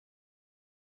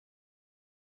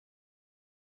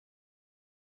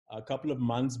a couple of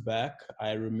months back,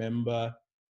 I remember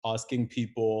asking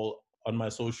people on my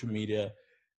social media,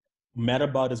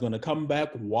 Metabout is going to come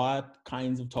back. What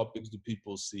kinds of topics do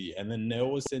people see? And then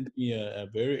Neo sent me a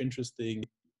very interesting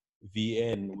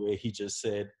VN where he just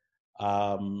said,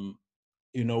 um,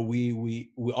 we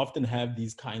often have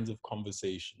these kinds of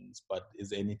conversations, but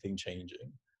is anything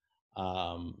changing?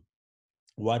 Um,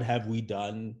 what have we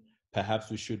done? Perhaps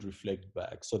we should reflect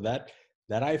back. So that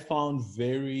I found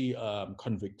very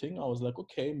convicting. I was like,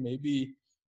 okay,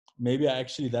 maybe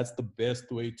actually that's the best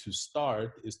way to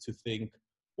start, is to think,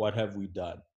 what have we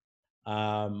done?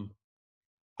 Um,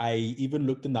 I even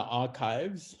looked in the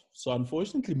archives. So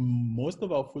unfortunately, most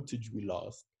of our footage we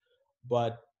lost,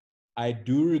 but I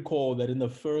do recall that in the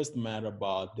first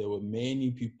Metabout, there were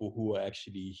many people who were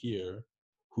actually here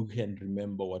who can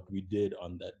remember what we did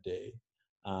on that day.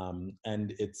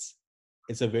 And it's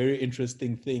a very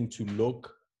interesting thing to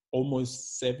look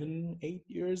almost 7, 8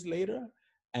 years later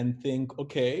and think,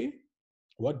 okay,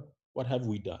 what have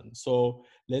we done? So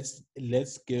let's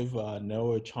give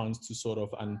Noah a chance to sort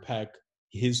of unpack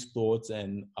his thoughts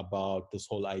and about this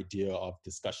whole idea of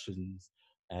discussions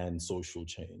and social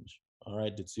change. All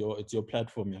right, it's your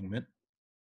platform, young man.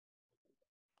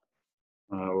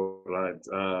 All right.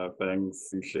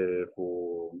 Thanks, Sihle,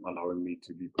 for allowing me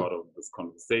to be part of this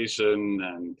conversation.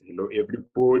 And hello,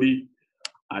 everybody.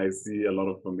 I see a lot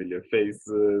of familiar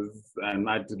faces, and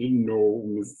I didn't know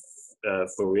Miss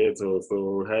Soweto.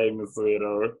 So, hey, Miss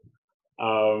Soweto.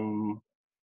 Um,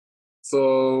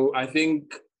 so, I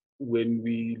think when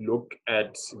we look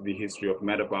at the history of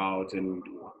Metabout and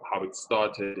how it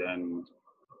started and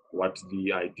what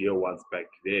the idea was back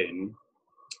then,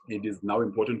 it is now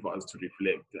important for us to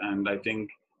reflect. And I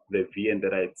think the VN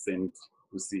that I had sent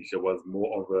to Sisha was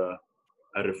more of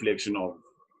a reflection of,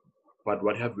 but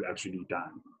what have we actually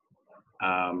done?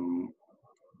 Um,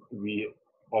 we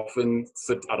often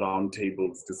sit around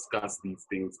tables, discuss these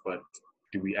things, but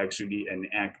do we actually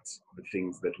enact the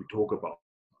things that we talk about?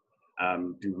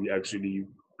 Do we actually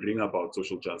bring about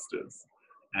social justice?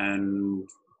 And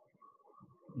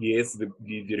yes, the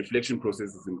reflection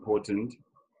process is important,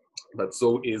 but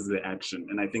so is the action.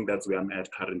 And I think that's where I'm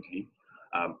at currently,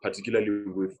 particularly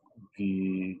with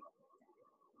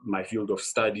my field of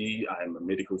study. I'm a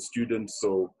medical student,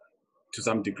 so to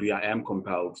some degree, I am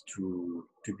compelled to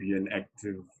be an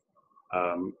active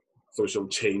social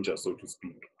changer, so to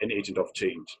speak, an agent of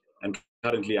change. And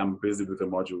currently, I'm busy with a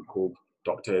module called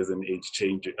Doctor as an Age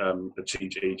Change, a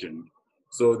change agent.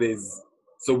 So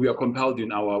we are compelled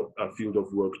in our field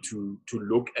of work to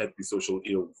look at the social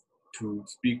ills, to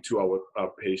speak to our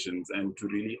patients, and to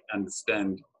really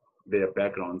understand their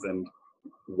backgrounds and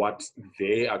what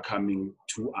they are coming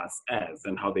to us as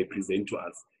and how they present to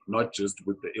us, not just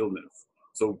with the illness.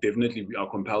 So definitely we are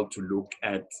compelled to look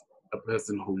at a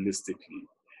person holistically.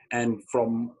 And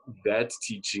from that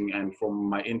teaching and from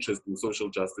my interest in social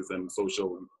justice and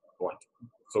socialness or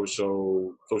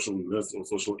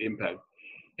social impact,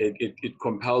 it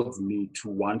compels me to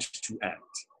want to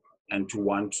act and to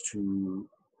want to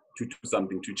do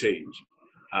something to change.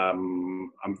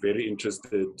 I'm very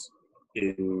interested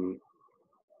in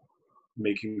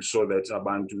making sure that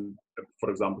Abantu, for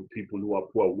example, people who are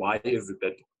poor, why is it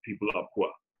that people are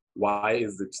poor? Why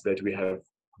is it that we have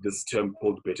this term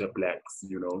called better blacks?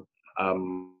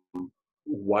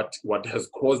 What has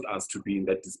caused us to be in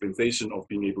that dispensation of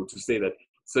being able to say that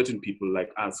certain people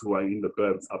like us who are in the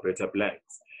burbs are better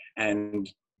blacks,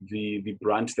 and the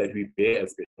brunt that we bear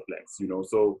as better blacks.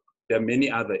 So there are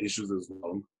many other issues as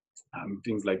well,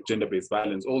 things like gender-based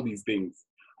violence. All these things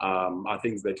are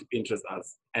things that interest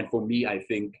us. And for me, I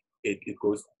think it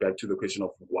goes back to the question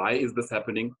of why is this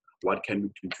happening? What can we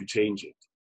do to change it?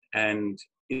 And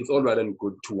it's all well and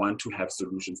good to want to have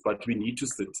solutions, but we need to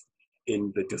sit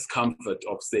in the discomfort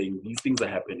of saying these things are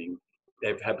happening.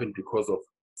 They've happened because of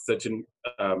certain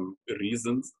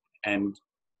reasons, and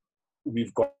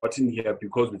we've gotten here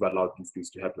because we've allowed these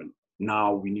things to happen.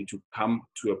 Now we need to come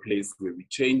to a place where we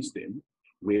change them,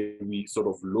 where we sort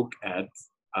of look at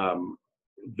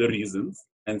the reasons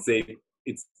and say,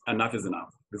 it's enough is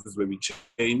enough. This is where we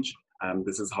change.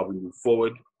 This is how we move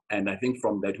forward. And I think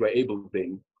from that, we're able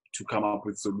then to come up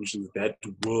with solutions that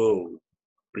will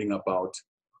bring about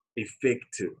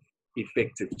effective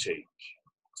change.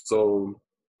 So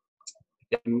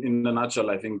in a nutshell,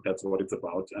 I think that's what it's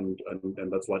about, and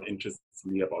that's what interests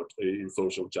me about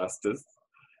social justice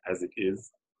as it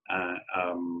is.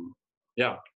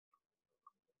 Yeah.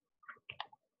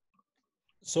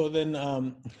 So then,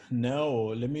 now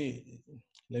let me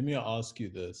ask you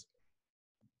this: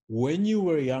 when you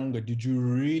were younger, did you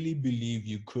really believe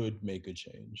you could make a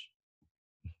change?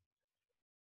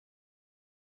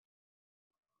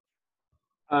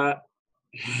 Uh,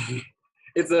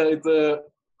 it's a.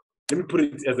 Let me put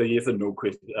it as a yes and no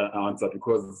question answer,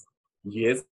 because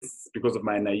yes, because of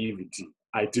my naivety,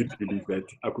 I did believe that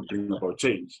I could bring about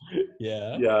change.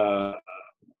 Yeah. Yeah,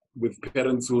 with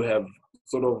parents who have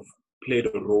sort of played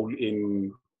a role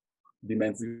in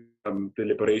the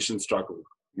liberation struggle,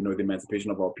 you know, the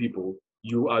emancipation of our people.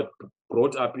 You are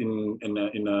brought up in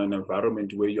an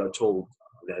environment where you are told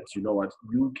that, you know what,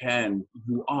 you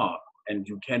are, and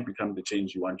you can become the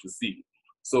change you want to see.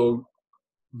 So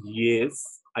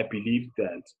yes, I believe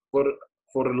that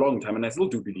for a long time, and I still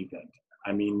do believe that.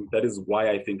 I mean, that is why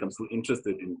I think I'm still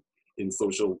interested in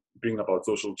bring about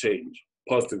social change,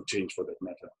 positive change for that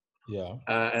matter. Yeah.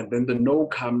 And then the no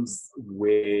comes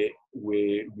where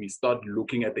we start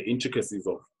looking at the intricacies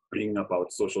of bringing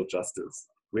about social justice,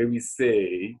 where we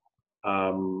say,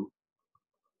 um,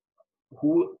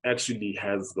 who actually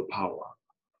has the power?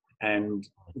 And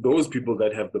those people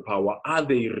that have the power, are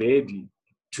they ready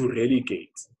to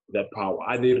relegate that power?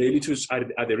 Are they ready to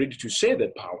are they ready to share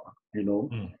that power? You know,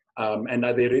 Mm. and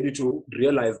are they ready to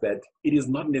realize that it is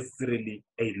not necessarily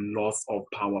a loss of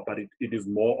power, but it is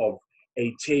more of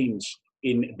a change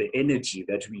in the energy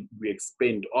that we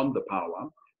expend on the power,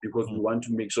 because we Mm. want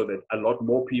to make sure that a lot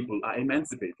more people are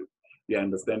emancipated. You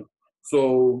understand?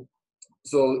 So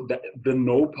the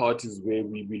no part is where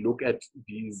we look at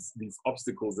these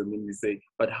obstacles, and then we say,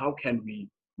 but how can we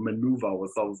maneuver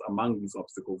ourselves among these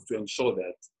obstacles to ensure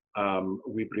that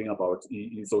we bring about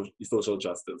social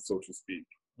justice, so to speak.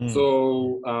 Mm. So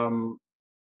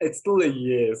it's still a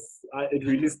yes. It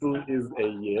really still is a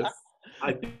yes.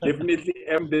 I definitely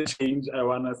am the change I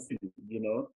want to see, you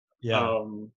know.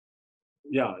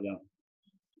 Yeah. Yeah.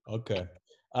 Okay.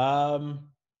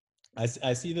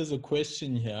 I see there's a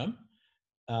question here.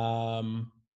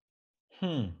 Um,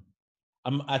 hmm.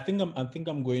 I think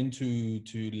I'm going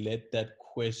to let that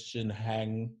question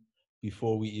hang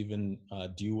before we even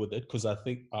deal with it, because I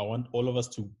think I want all of us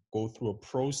to go through a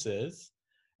process,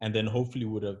 and then hopefully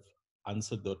would have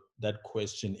answered that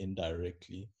question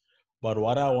indirectly. But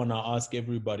what I want to ask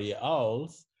everybody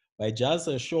else, by just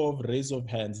a show of raise of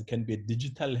hands, it can be a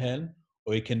digital hand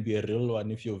or it can be a real one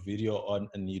if your video on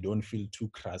and you don't feel too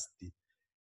crusty.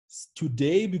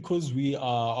 Today, because we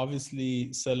are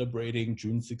obviously celebrating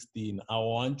June 16, I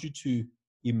want you to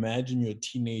imagine your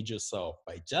teenager self.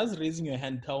 By just raising your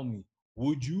hand, tell me,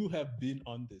 would you have been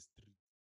on this